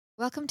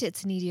Welcome to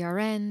It's an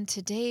EDRN.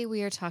 Today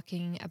we are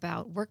talking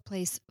about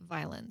workplace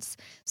violence,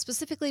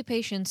 specifically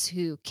patients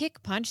who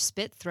kick, punch,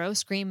 spit, throw,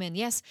 scream, and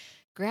yes,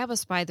 grab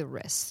us by the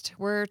wrist.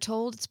 We're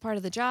told it's part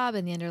of the job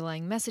and the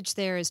underlying message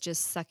there is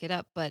just suck it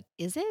up, but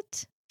is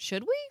it?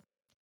 Should we?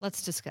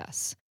 Let's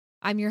discuss.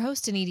 I'm your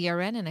host, an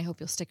EDRN, and I hope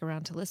you'll stick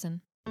around to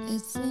listen.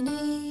 It's an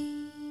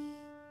E,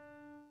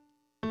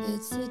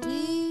 it's a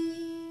D,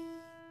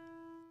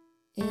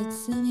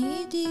 it's an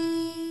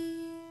EDRN.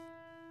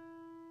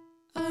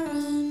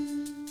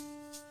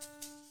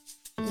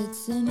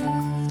 It's an E,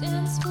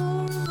 stands for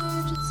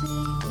emergency.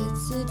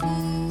 It's a D,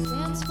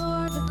 stands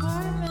for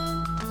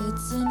department.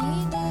 It's an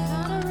ED,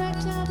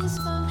 non-erectile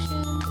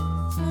dysfunction.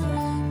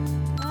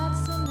 RN,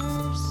 that's a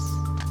nurse.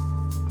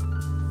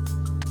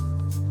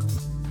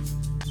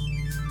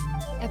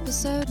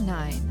 Episode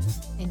 9.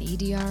 An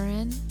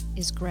EDRN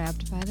is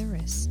grabbed by the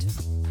wrist.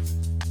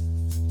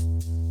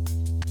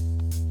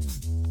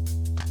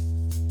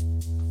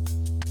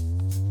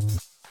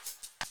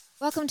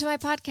 Welcome to my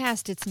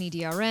podcast, It's an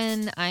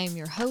EDRN. I am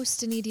your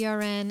host, an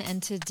EDRN,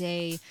 and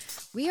today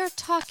we are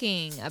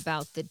talking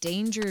about the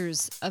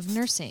dangers of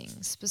nursing,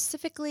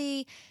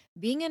 specifically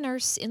being a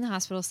nurse in the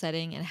hospital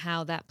setting and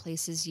how that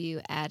places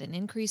you at an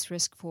increased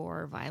risk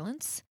for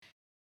violence,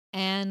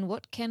 and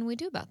what can we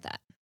do about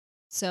that.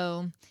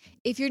 So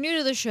if you're new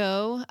to the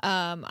show,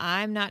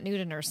 I'm not new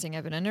to nursing.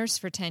 I've been a nurse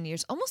for 10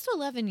 years, almost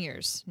 11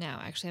 years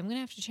now, actually. I'm going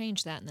to have to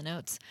change that in the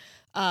notes.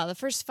 The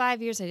first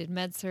 5 years I did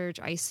med-surg,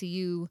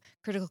 ICU,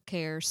 critical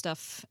care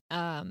stuff.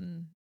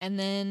 And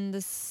then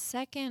the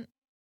second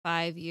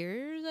 5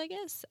 years, I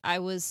guess, I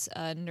was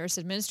a nurse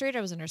administrator.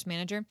 I was a nurse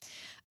manager.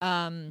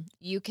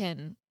 You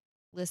can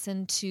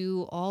listen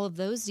to all of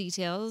those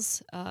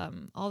details,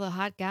 all the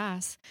hot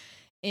gas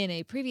in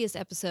a previous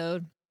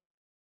episode.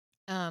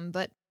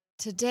 But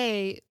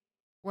today,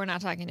 we're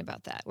not talking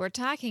about that. We're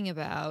talking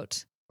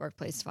about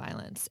workplace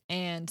violence.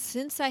 And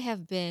since I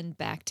have been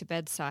back to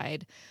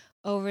bedside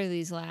over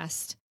these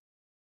last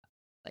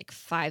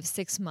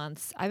 5-6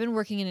 months, I've been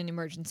working in an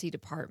emergency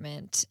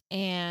department,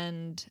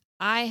 and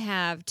I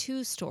have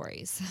 2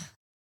 stories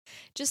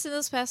just in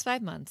those past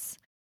 5 months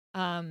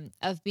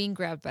of being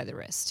grabbed by the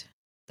wrist.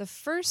 The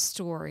first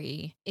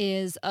story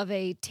is of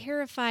a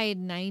terrified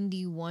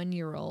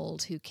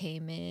 91-year-old who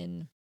came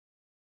in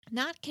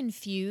not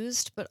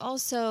confused, but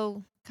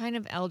also kind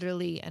of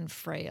elderly and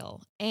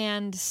frail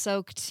and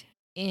soaked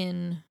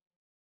in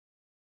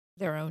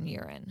their own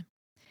urine.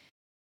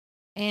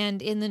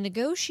 And in the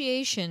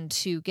negotiation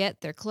to get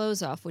their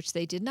clothes off, which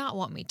they did not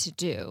want me to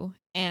do,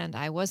 and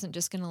I wasn't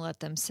just going to let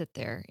them sit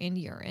there in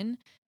urine,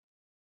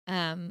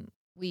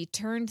 we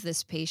turned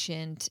this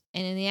patient,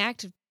 and in the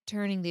act of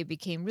turning, they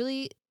became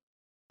really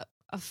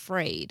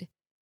afraid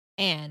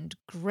and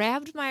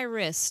grabbed my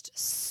wrist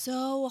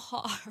so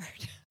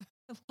hard.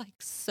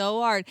 So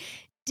hard,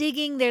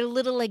 digging their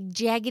little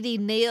jaggedy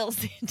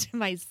nails into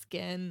my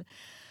skin.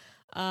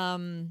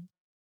 Because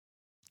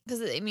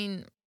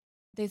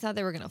they thought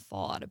they were going to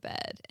fall out of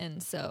bed.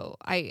 And so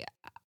I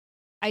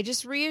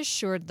just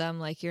reassured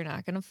them, you're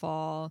not going to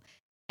fall.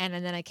 And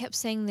then I kept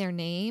saying their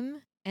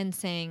name and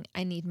saying,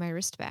 I need my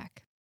wrist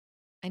back.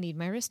 I need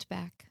my wrist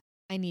back.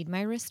 I need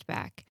my wrist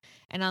back.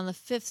 And on the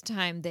 5th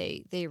time,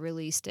 they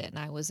released it, and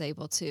I was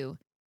able to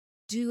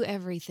do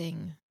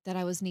everything that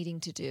I was needing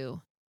to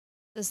do.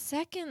 The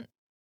second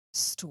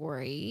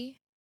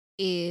story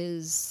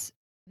is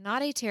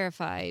not a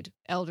terrified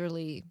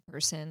elderly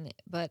person,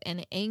 but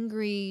an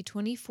angry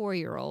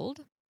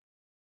 24-year-old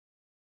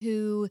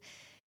who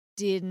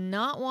did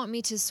not want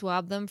me to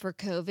swab them for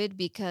COVID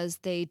because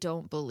they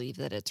don't believe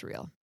that it's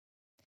real.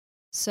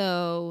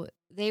 So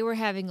they were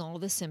having all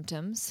the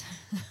symptoms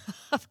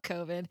of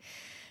COVID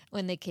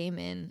when they came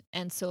in.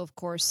 And so, of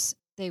course,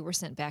 they were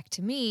sent back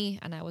to me,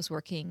 and I was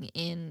working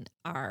in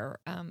our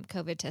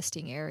COVID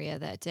testing area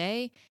that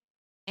day,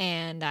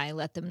 and I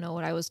let them know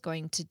what I was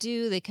going to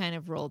do. They kind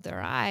of rolled their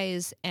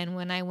eyes, and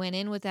when I went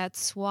in with that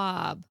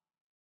swab,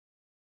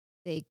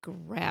 they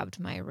grabbed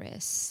my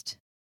wrist.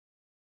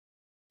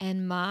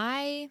 And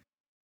my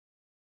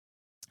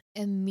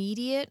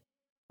immediate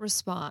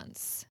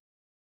response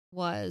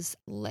was,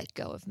 let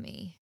go of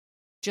me.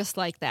 Just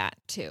like that,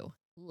 too.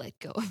 Let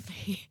go of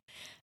me.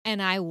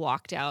 And I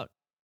walked out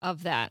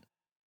of that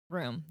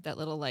room, that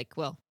little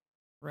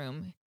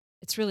room.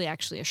 It's really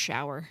actually a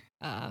shower,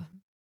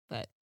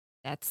 but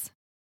that's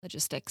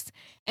logistics.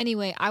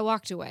 Anyway, I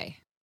walked away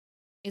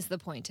is the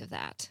point of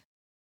that.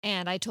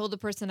 And I told the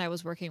person I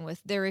was working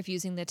with, they're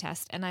refusing the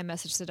test, and I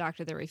messaged the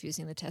doctor, they're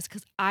refusing the test,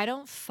 because I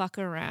don't fuck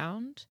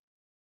around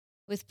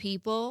with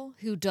people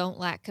who don't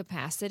lack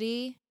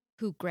capacity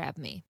who grab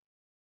me.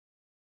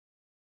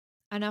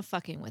 I'm not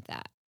fucking with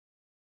that.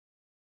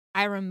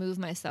 I remove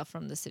myself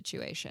from the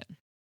situation.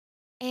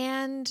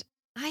 And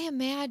I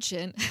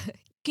imagine,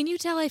 can you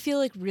tell I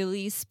feel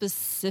really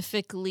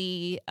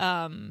specifically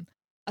a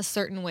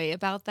certain way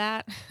about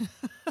that?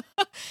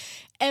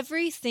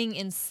 Everything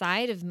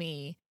inside of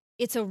me,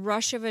 it's a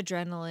rush of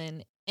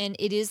adrenaline, and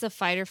it is a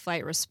fight or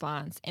flight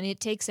response. And it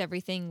takes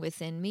everything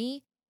within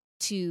me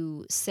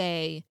to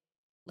say,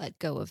 let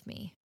go of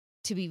me.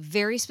 to be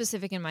very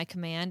specific in my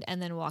command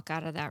and then walk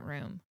out of that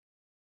room.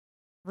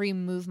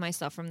 Remove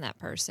myself from that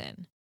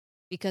person.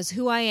 Because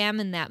who I am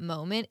in that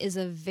moment is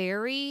a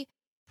very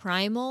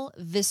primal,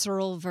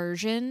 visceral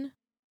version.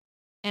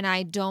 And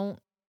I don't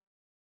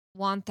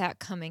want that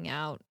coming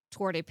out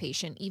toward a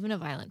patient, even a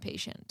violent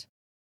patient.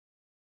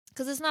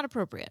 Because it's not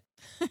appropriate.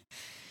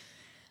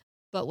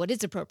 But what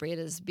is appropriate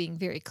is being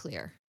very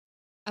clear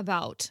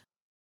about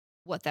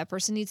what that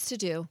person needs to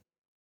do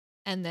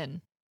and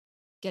then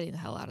getting the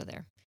hell out of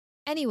there.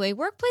 Anyway,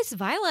 workplace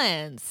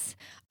violence.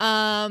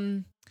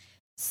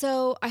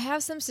 So I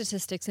have some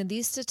statistics, and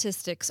these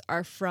statistics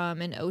are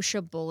from an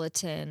OSHA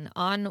bulletin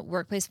on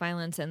workplace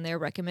violence and their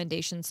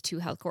recommendations to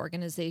health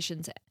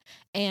organizations.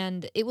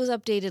 And it was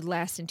updated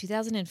last in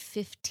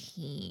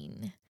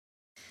 2015.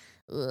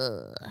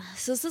 Ugh.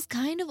 So this is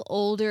kind of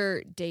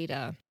older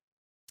data,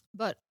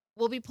 but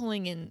we'll be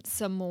pulling in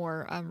some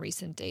more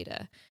recent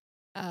data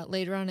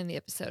later on in the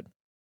episode.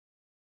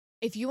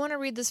 If you want to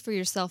read this for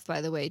yourself,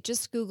 by the way,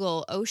 just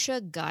Google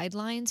OSHA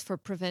guidelines for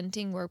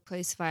preventing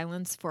workplace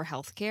violence for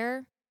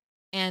healthcare,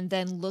 and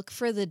then look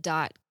for the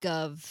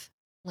 .gov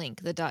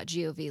link, the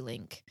 .gov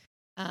link.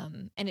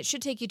 And it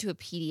should take you to a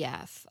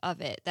PDF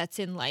of it that's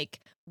in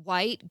like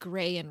white,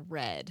 gray, and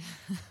red.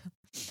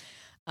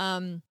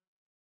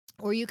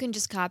 Or you can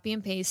just copy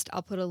and paste.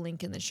 I'll put a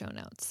link in the show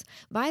notes.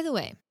 By the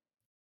way,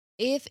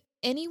 if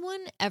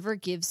anyone ever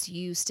gives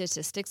you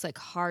statistics like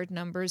hard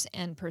numbers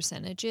and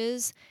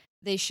percentages,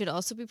 they should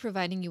also be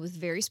providing you with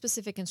very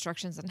specific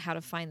instructions on how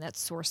to find that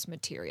source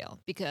material.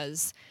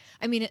 Because,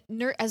 I mean,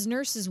 as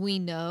nurses, we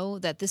know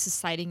that this is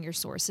citing your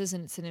sources,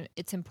 and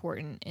it's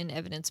important in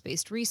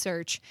evidence-based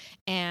research.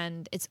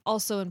 And it's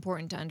also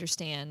important to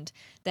understand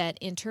that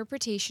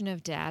interpretation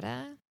of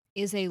data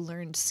is a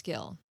learned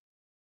skill.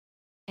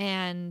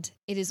 And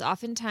it is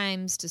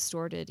oftentimes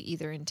distorted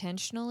either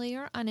intentionally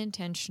or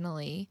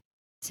unintentionally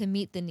to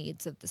meet the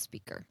needs of the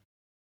speaker.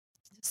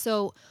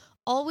 So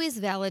always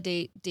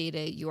validate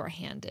data you are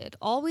handed.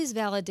 Always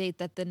validate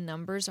that the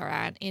numbers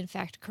are in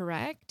fact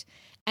correct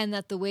and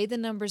that the way the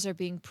numbers are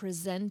being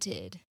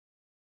presented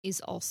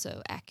is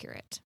also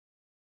accurate.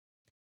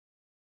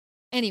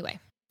 Anyway,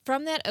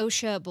 from that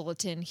OSHA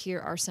bulletin, here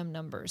are some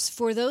numbers.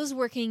 For those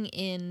working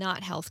in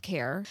not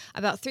healthcare,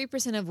 about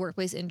 3% of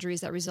workplace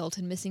injuries that result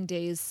in missing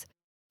days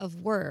of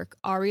work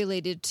are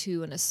related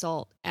to an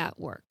assault at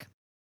work.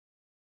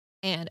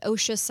 And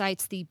OSHA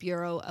cites the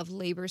Bureau of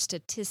Labor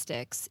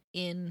Statistics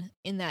in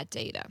that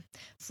data.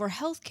 For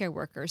healthcare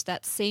workers,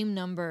 that same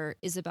number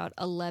is about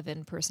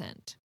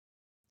 11%.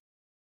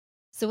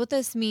 So what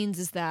this means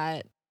is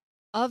that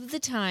of the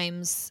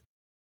times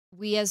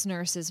we as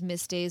nurses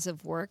miss days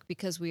of work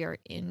because we are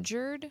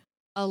injured,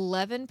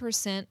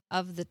 11%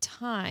 of the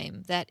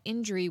time that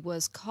injury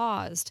was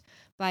caused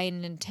by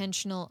an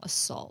intentional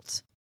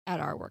assault at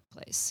our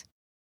workplace.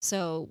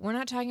 So we're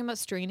not talking about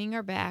straining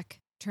our back,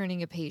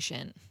 turning a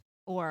patient,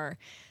 or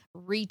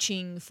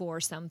reaching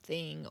for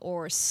something,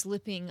 or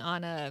slipping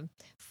on a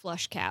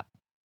flush cap,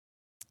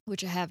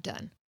 which I have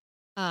done.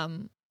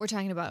 We're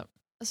talking about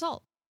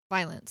assault,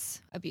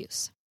 violence,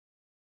 abuse.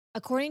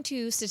 According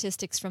to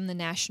statistics from the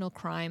National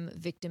Crime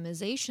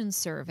Victimization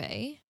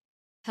Survey,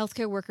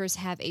 healthcare workers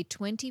have a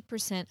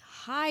 20%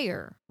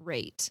 higher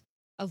rate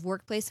of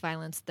workplace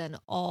violence than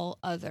all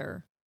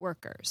other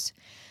workers.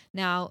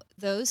 Now,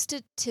 those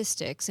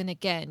statistics, and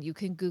again, you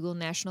can Google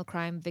National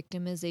Crime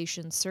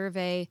Victimization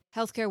Survey,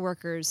 healthcare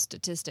workers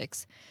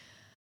statistics.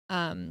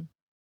 Those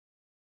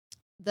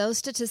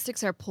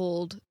statistics are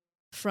pulled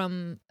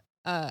from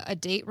a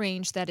date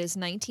range that is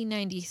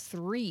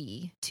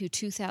 1993 to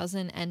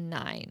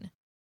 2009.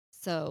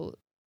 So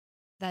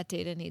that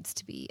data needs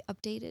to be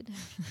updated,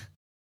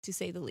 to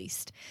say the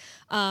least.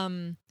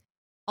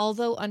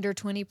 Although under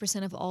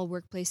 20% of all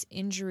workplace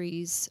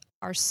injuries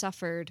are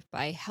suffered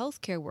by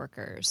healthcare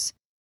workers,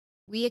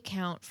 we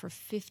account for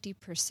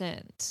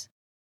 50%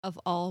 of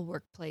all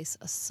workplace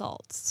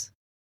assaults.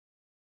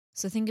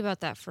 So think about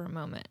that for a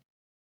moment.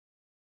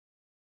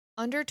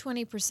 Under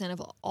 20%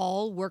 of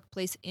all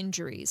workplace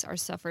injuries are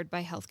suffered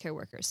by healthcare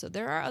workers. So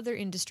there are other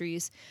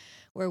industries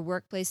where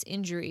workplace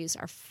injuries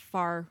are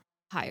far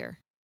higher.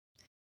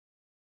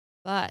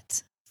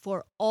 But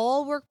for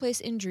all workplace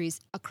injuries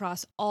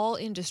across all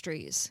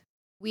industries,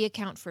 we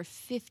account for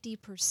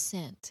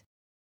 50%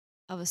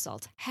 of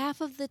assaults.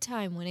 Half of the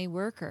time when a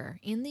worker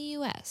in the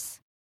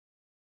U.S.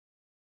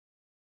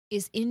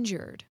 is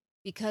injured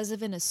because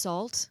of an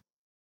assault,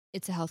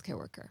 it's a healthcare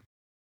worker.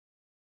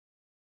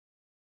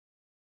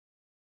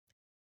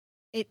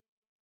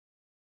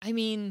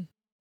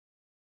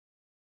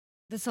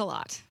 That's a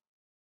lot.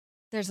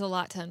 There's a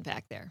lot to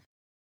unpack there.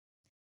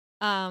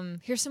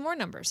 Here's some more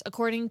numbers.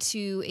 According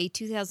to a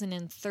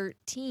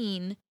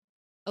 2013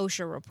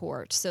 OSHA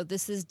report, so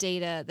this is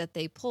data that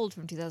they pulled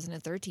from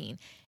 2013,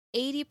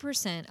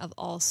 80% of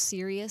all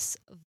serious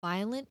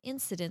violent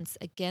incidents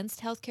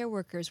against healthcare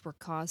workers were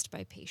caused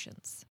by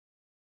patients.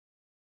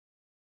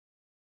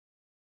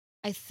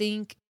 I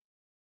think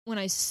when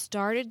I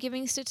started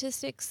giving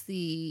statistics,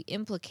 the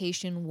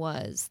implication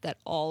was that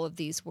all of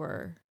these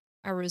were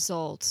a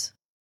result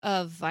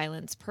of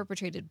violence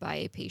perpetrated by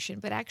a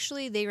patient, but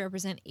actually they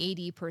represent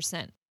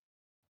 80%.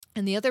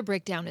 And the other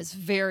breakdown is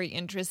very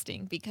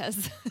interesting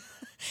because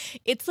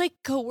it's like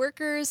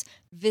coworkers,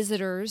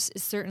 visitors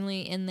is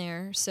certainly in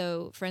there.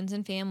 So friends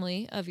and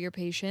family of your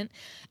patient.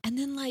 And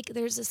then like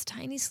there's this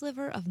tiny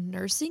sliver of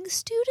nursing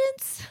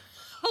students.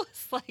 I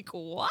was like,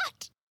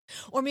 what?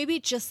 Or maybe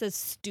it just says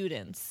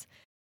students.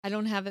 I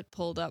don't have it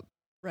pulled up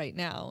right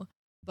now,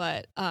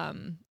 but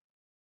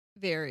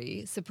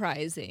very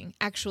surprising.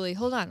 Actually,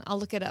 hold on. I'll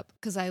look it up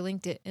because I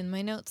linked it in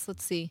my notes.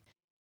 Let's see.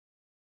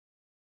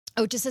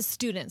 Oh, it just says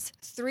students.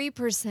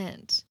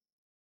 3%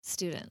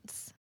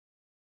 students.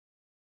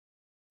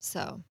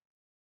 So,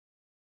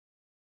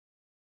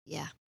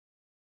 yeah.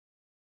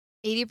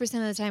 80% of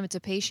the time it's a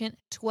patient.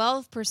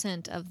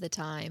 12% of the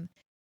time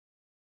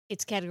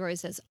it's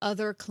categorized as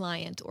other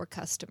client or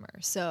customer.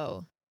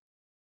 So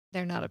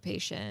they're not a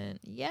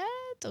patient yet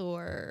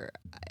or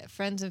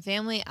friends and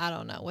family. I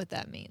don't know what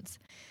that means.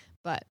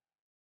 But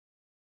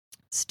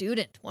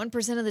student,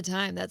 1% of the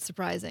time. That's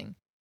surprising.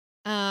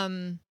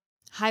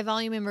 High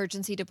volume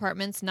emergency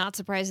departments, not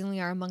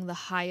surprisingly, are among the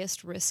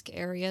highest risk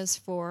areas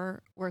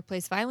for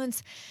workplace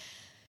violence.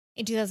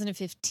 In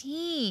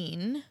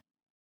 2015,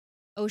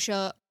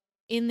 OSHA,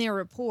 in their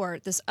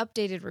report, this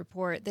updated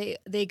report,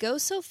 they go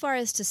so far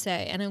as to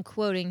say, and I'm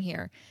quoting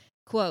here,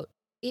 quote,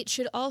 "It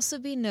should also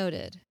be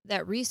noted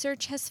that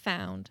research has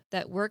found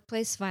that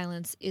workplace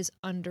violence is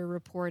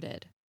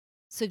underreported,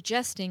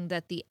 suggesting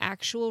that the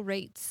actual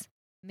rates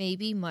may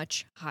be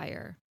much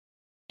higher."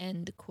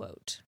 End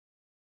quote.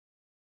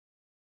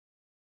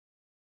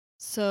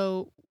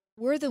 So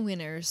we're the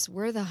winners.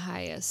 We're the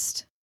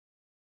highest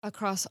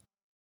across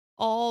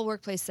all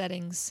workplace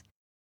settings,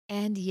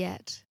 and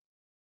yet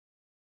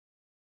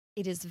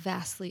it is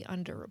vastly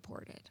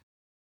underreported.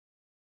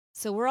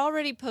 So we're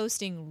already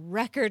posting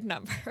record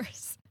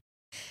numbers,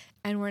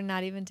 and we're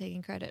not even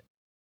taking credit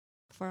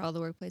for all the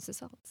workplace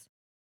assaults.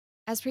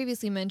 As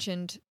previously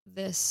mentioned,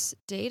 this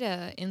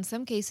data in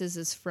some cases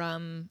is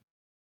from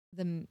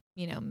the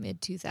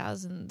mid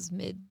 2000s,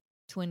 mid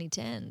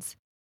 2010s.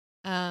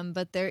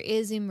 But there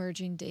is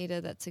emerging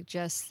data that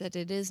suggests that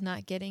it is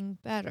not getting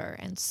better,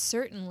 and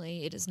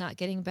certainly it is not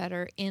getting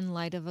better in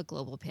light of a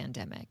global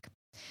pandemic.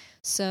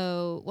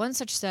 So one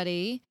such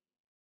study,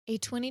 a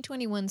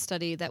 2021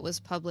 study that was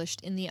published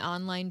in the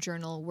online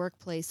journal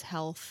Workplace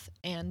Health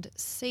and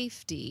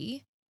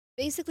Safety,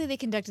 basically they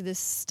conducted this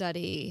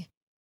study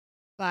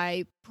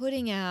by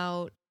putting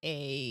out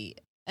an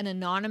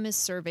anonymous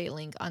survey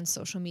link on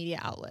social media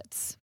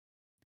outlets.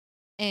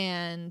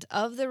 And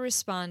of the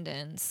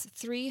respondents,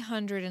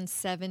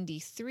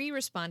 373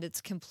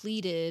 respondents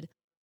completed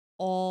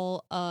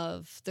all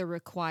of the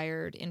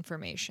required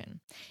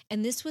information.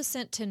 And this was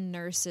sent to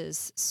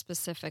nurses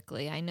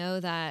specifically. I know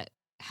that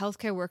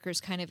healthcare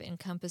workers kind of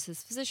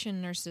encompasses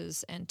physician,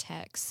 nurses, and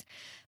techs.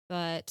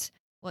 But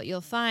what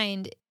you'll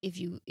find if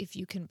you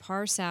can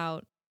parse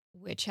out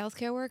which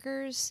healthcare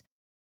workers,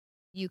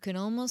 you can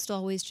almost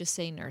always just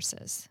say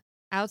nurses.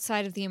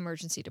 Outside of the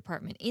emergency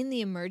department. In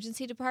the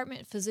emergency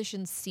department,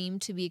 physicians seem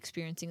to be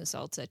experiencing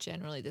assaults at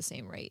generally the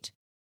same rate.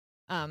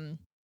 And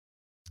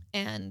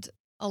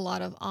a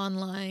lot of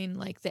online,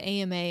 like the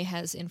AMA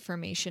has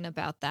information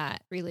about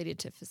that related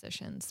to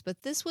physicians.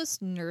 But this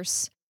was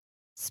nurse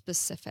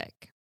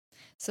specific.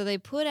 So they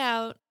put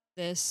out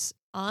this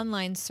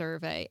online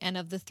survey, and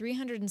of the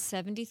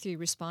 373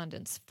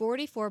 respondents,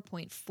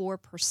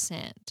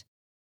 44.4%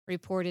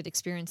 reported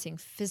experiencing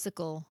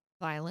physical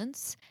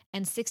violence,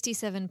 and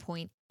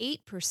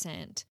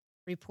 67.8%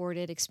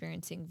 reported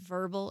experiencing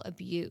verbal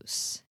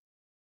abuse.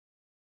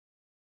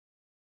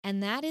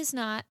 And that is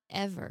not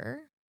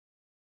ever.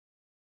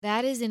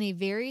 That is in a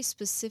very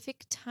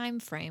specific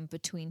time frame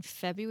between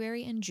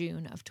February and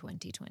June of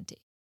 2020.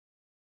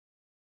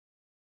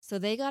 So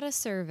they got a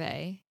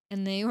survey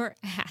and they were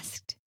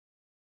asked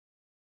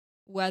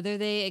whether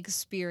they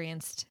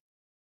experienced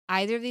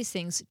either of these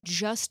things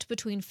just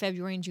between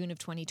February and June of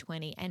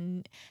 2020,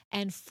 and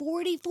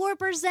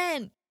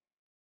 44%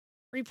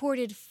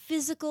 reported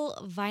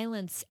physical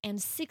violence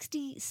and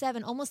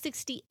 67, almost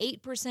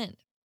 68%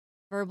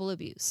 verbal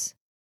abuse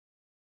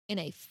in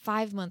a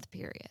 5-month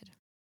period.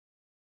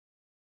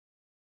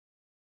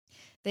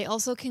 They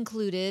also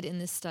concluded in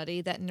this study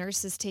that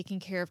nurses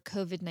taking care of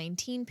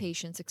COVID-19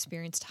 patients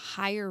experienced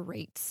higher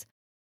rates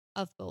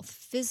of both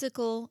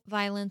physical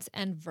violence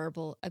and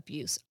verbal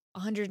abuse,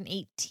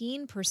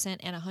 118%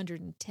 and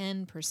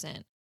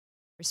 110%,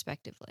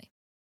 respectively.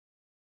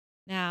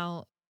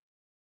 Now,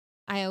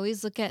 I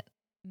always look at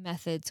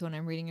methods when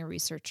I'm reading a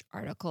research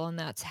article, and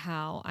that's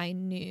how I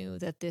knew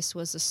that this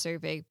was a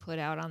survey put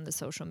out on the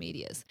social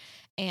medias.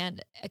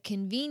 And a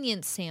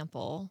convenience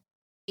sample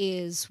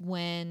is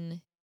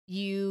when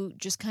you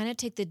just kind of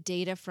take the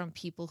data from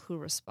people who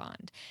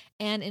respond.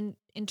 And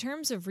in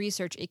terms of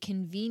research, a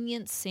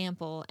convenience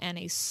sample and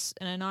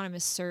an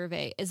anonymous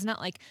survey is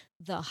not like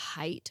the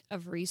height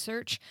of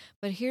research.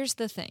 But here's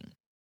the thing.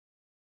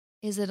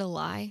 Is it a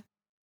lie?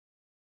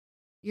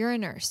 You're a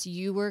nurse.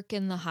 You work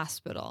in the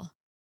hospital.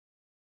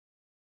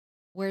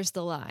 Where's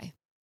the lie?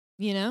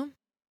 You know?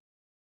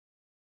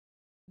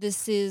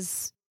 This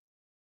is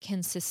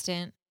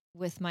consistent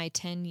with my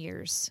 10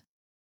 years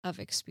of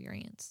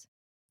experience.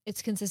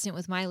 It's consistent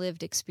with my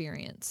lived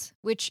experience,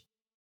 which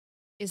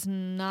is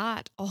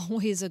not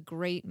always a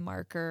great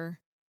marker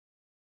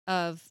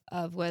of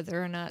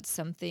whether or not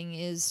something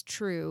is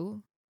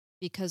true,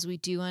 because we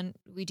do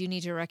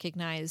need to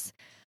recognize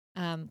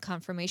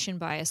confirmation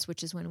bias,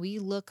 which is when we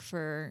look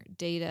for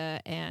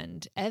data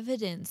and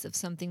evidence of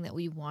something that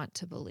we want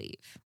to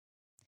believe.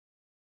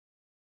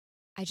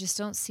 I just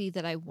don't see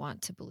that I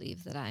want to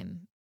believe that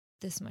I'm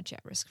this much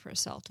at risk for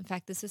assault. In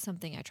fact, this is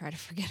something I try to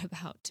forget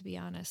about, to be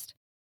honest,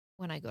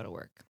 when I go to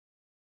work.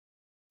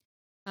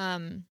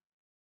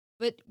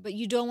 But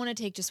you don't want to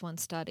take just one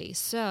study.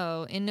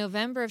 So in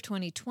November of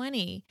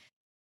 2020,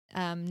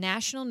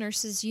 National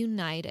Nurses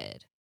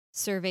United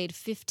surveyed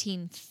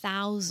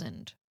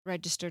 15,000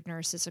 registered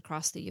nurses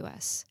across the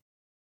U.S.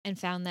 and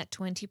found that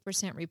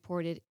 20%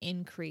 reported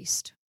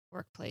increased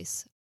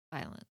workplace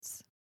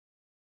violence.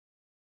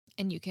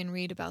 And you can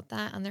read about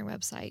that on their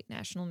website,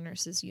 National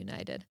Nurses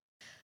United.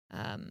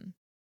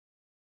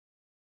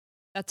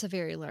 That's a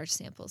very large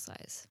sample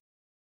size,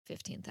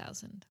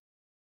 15,000.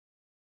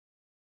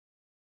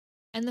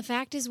 And the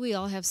fact is, we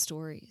all have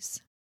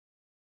stories.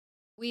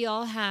 We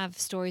all have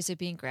stories of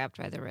being grabbed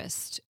by the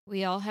wrist.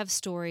 We all have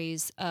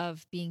stories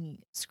of being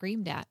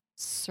screamed at,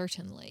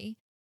 certainly.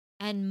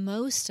 And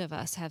most of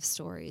us have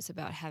stories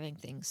about having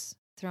things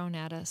thrown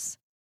at us,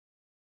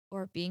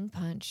 or being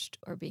punched,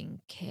 or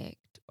being kicked,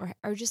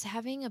 or just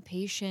having a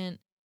patient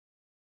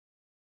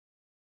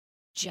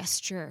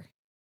gesture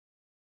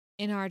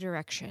in our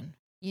direction,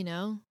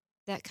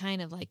 that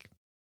kind of like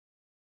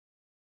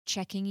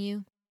checking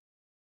you,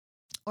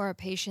 or a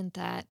patient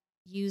that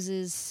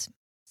uses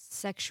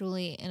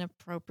sexually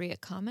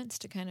inappropriate comments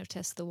to kind of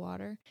test the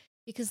water,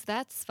 because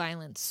that's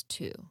violence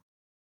too.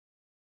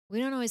 We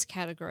don't always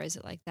categorize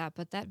it like that,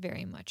 but that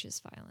very much is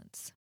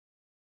violence.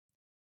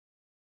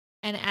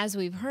 And as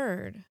we've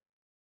heard,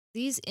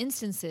 these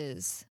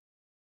instances,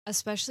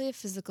 especially of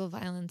physical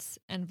violence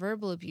and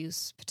verbal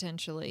abuse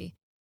potentially,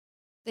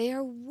 they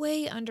are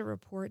way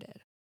underreported.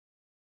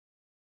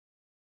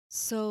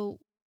 So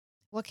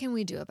what can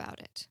we do about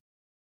it?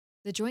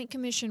 The Joint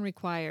Commission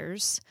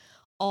requires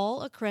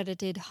all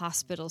accredited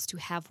hospitals to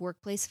have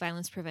workplace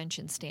violence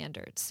prevention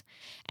standards.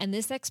 And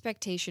this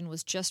expectation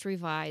was just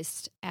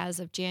revised as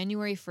of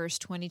January 1st,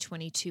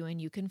 2022,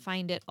 and you can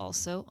find it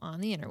also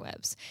on the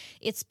interwebs.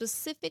 It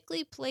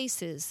specifically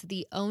places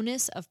the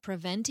onus of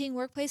preventing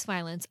workplace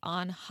violence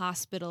on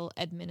hospital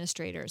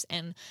administrators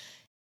and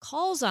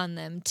calls on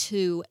them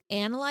to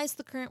analyze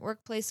the current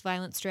workplace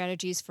violence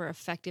strategies for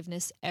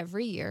effectiveness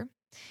every year,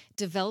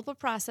 develop a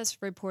process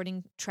for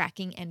reporting,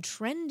 tracking, and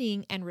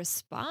trending and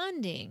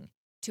responding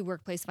to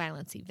workplace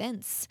violence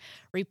events,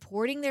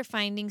 reporting their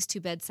findings to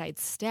bedside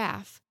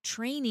staff,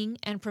 training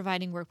and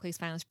providing workplace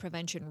violence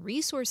prevention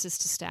resources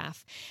to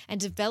staff,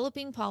 and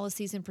developing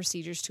policies and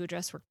procedures to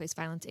address workplace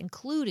violence,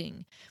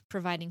 including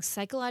providing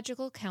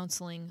psychological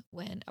counseling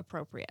when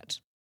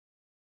appropriate.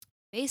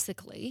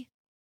 Basically,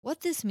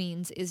 what this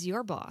means is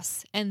your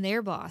boss and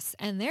their boss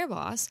and their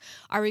boss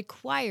are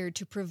required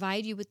to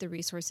provide you with the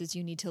resources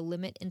you need to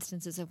limit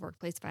instances of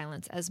workplace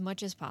violence as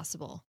much as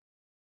possible.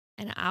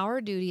 And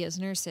our duty as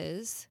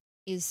nurses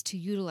is to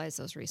utilize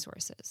those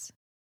resources.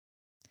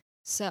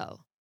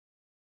 So,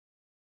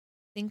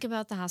 think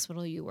about the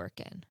hospital you work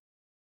in.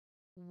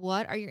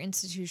 What are your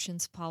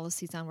institution's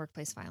policies on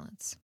workplace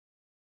violence?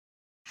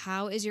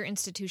 How is your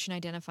institution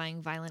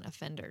identifying violent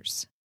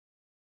offenders?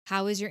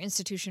 How is your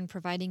institution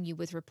providing you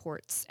with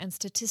reports and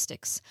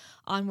statistics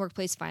on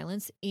workplace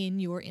violence in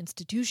your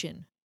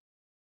institution?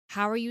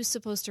 How are you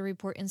supposed to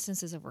report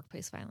instances of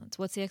workplace violence?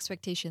 What's the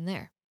expectation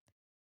there?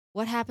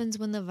 What happens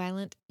when the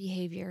violent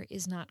behavior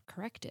is not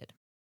corrected?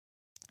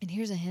 And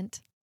here's a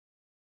hint.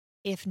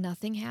 If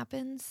nothing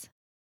happens,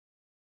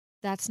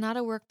 that's not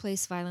a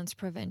workplace violence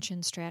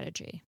prevention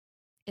strategy.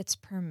 It's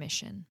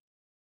permission.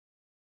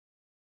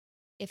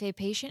 If a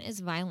patient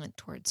is violent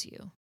towards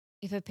you,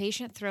 if a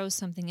patient throws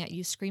something at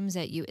you, screams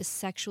at you, is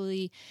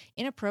sexually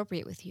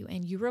inappropriate with you,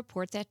 and you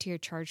report that to your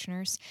charge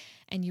nurse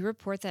and you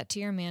report that to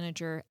your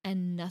manager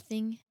and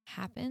nothing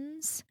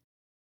happens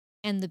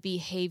and the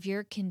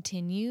behavior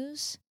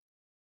continues,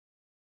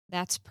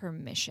 that's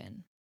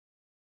permission.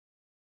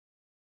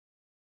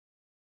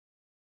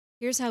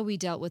 Here's how we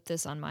dealt with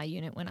this on my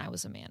unit when I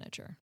was a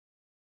manager.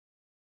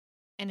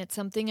 And it's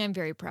something I'm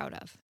very proud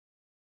of.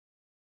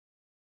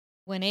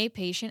 When a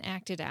patient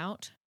acted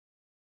out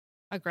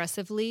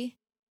aggressively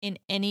in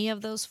any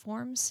of those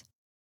forms,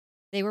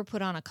 they were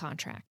put on a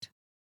contract.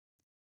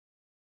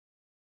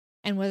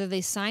 And whether they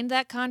signed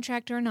that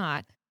contract or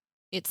not,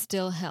 it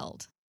still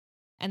held.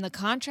 And the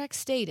contract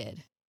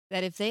stated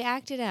that if they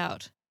acted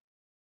out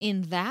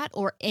in that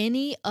or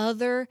any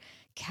other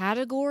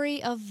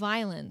category of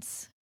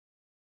violence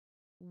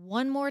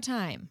one more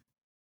time,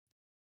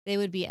 they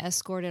would be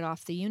escorted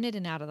off the unit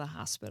and out of the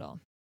hospital.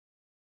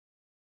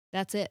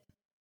 That's it.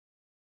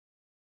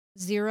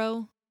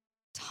 Zero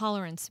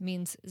tolerance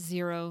means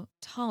zero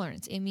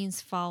tolerance. It means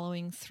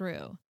following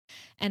through.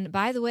 And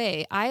by the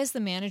way, I, as the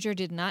manager,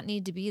 did not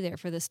need to be there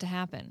for this to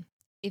happen.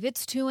 If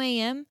it's 2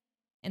 a.m.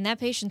 and that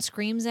patient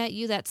screams at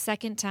you that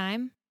second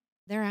time,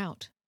 they're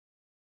out.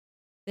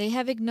 They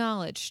have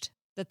acknowledged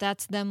that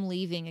that's them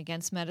leaving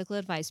against medical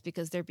advice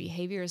because their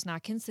behavior is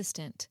not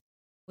consistent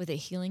with a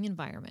healing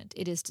environment.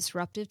 It is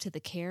disruptive to the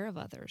care of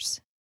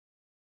others.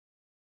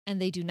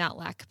 And they do not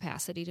lack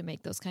capacity to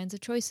make those kinds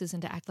of choices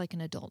and to act like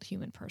an adult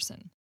human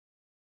person.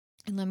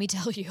 And let me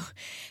tell you,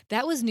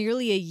 that was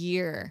nearly a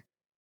year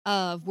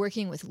of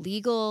working with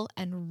legal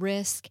and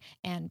risk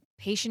and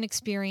patient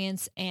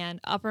experience and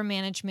upper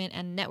management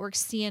and network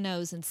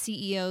CNOs and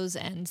CEOs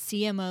and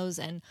CMOs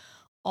and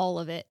all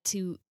of it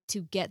to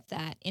get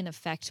that in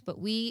effect. But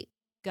we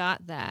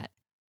got that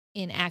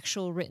in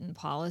actual written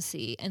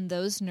policy, and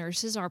those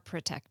nurses are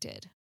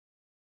protected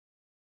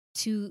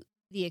to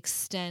the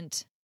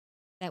extent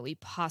that we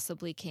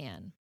possibly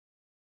can.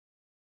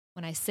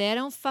 When I say I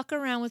don't fuck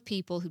around with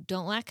people who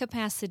don't lack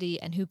capacity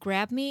and who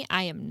grab me,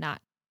 I am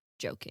not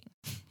joking.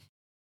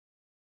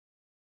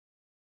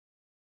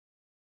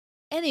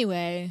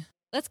 Anyway,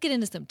 let's get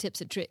into some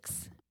tips and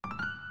tricks.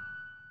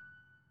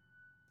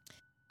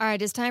 All right,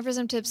 it's time for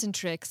some tips and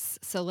tricks,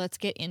 so let's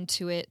get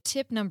into it.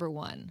 Tip number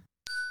 1.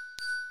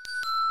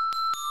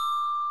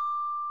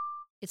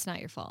 It's not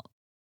your fault.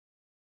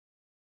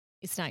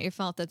 It's not your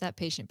fault that that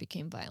patient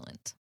became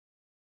violent.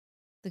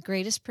 The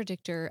greatest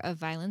predictor of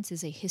violence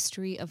is a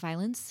history of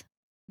violence,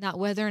 not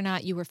whether or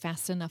not you were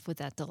fast enough with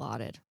that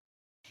Dilaudid.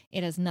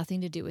 It has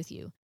nothing to do with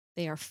you.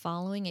 They are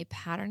following a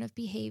pattern of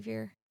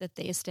behavior that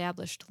they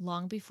established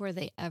long before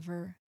they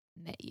ever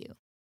met you.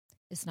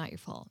 It's not your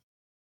fault.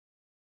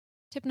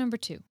 Tip number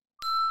 2.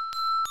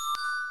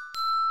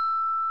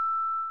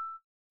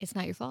 It's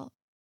not your fault.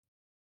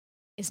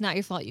 It's not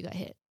your fault you got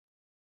hit.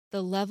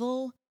 The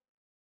level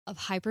of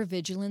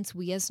hypervigilance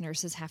we as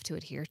nurses have to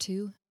adhere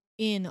to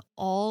in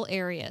all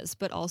areas,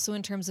 but also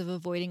in terms of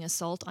avoiding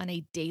assault on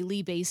a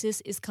daily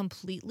basis, is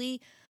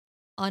completely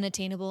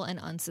unattainable and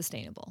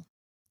unsustainable.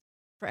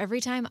 For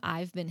every time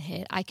I've been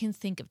hit, I can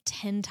think of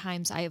 10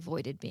 times I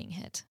avoided being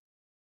hit.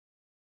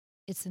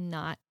 It's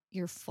not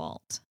your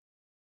fault.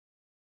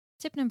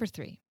 Tip number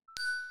 3.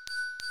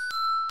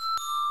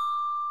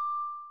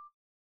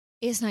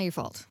 It's not your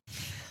fault.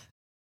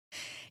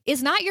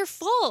 It's not your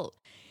fault.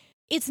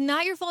 It's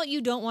not your fault you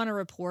don't want to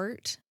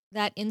report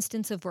that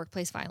instance of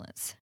workplace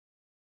violence.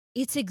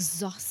 It's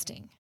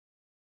exhausting.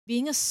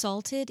 Being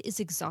assaulted is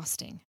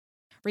exhausting.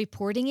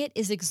 Reporting it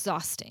is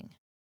exhausting.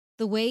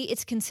 The way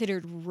it's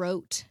considered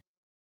rote,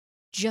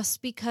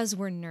 just because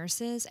we're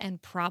nurses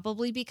and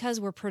probably because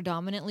we're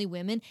predominantly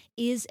women,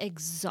 is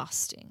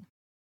exhausting.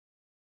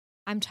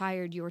 I'm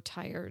tired, you're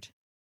tired.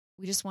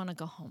 We just want to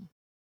go home.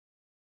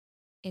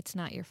 It's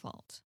not your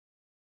fault.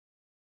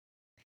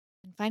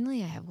 And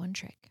finally, I have one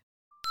trick.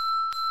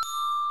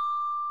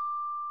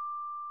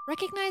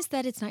 Recognize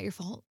that it's not your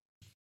fault.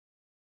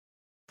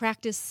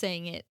 Practice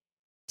saying it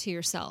to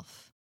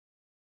yourself.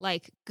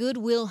 Like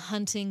Goodwill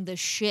Hunting the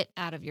shit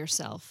out of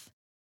yourself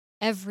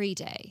every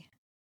day.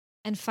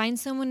 And find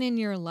someone in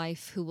your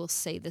life who will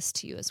say this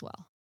to you as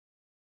well.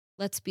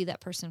 Let's be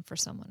that person for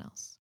someone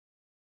else.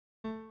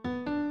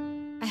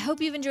 I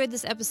hope you've enjoyed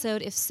this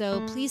episode. If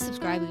so, please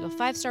subscribe, leave a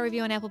 5-star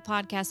review on Apple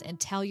Podcasts, and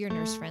tell your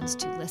nurse friends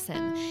to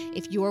listen.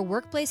 If your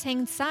workplace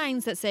hangs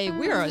signs that say,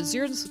 "We're a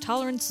zero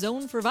tolerance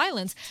zone for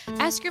violence,"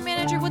 ask your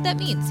manager what that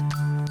means.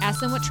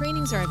 Ask them what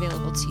trainings are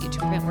available to you to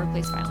prevent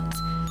workplace violence.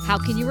 How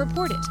can you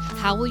report it?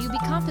 How will you be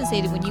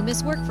compensated when you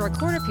miss work for a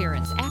court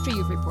appearance after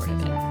you've reported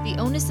it? The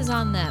onus is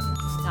on them,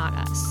 not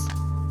us.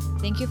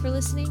 Thank you for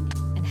listening,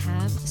 and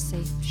have a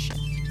safe shift.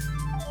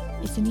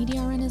 It's an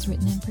EDRN is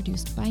written and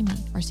produced by me.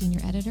 Our senior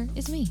editor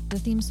is me. The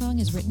theme song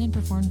is written and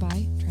performed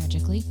by,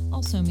 tragically,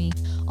 also me.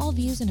 All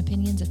views and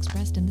opinions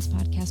expressed in this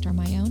podcast are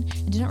my own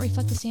and do not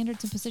reflect the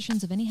standards and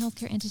positions of any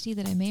healthcare entity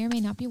that I may or may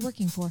not be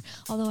working for.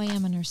 Although I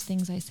am a nurse,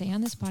 things I say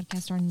on this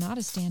podcast are not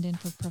a stand-in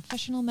for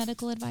professional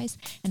medical advice,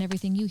 and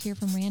everything you hear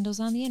from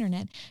randos on the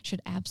internet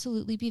should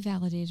absolutely be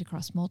validated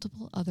across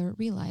multiple other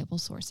reliable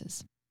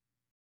sources.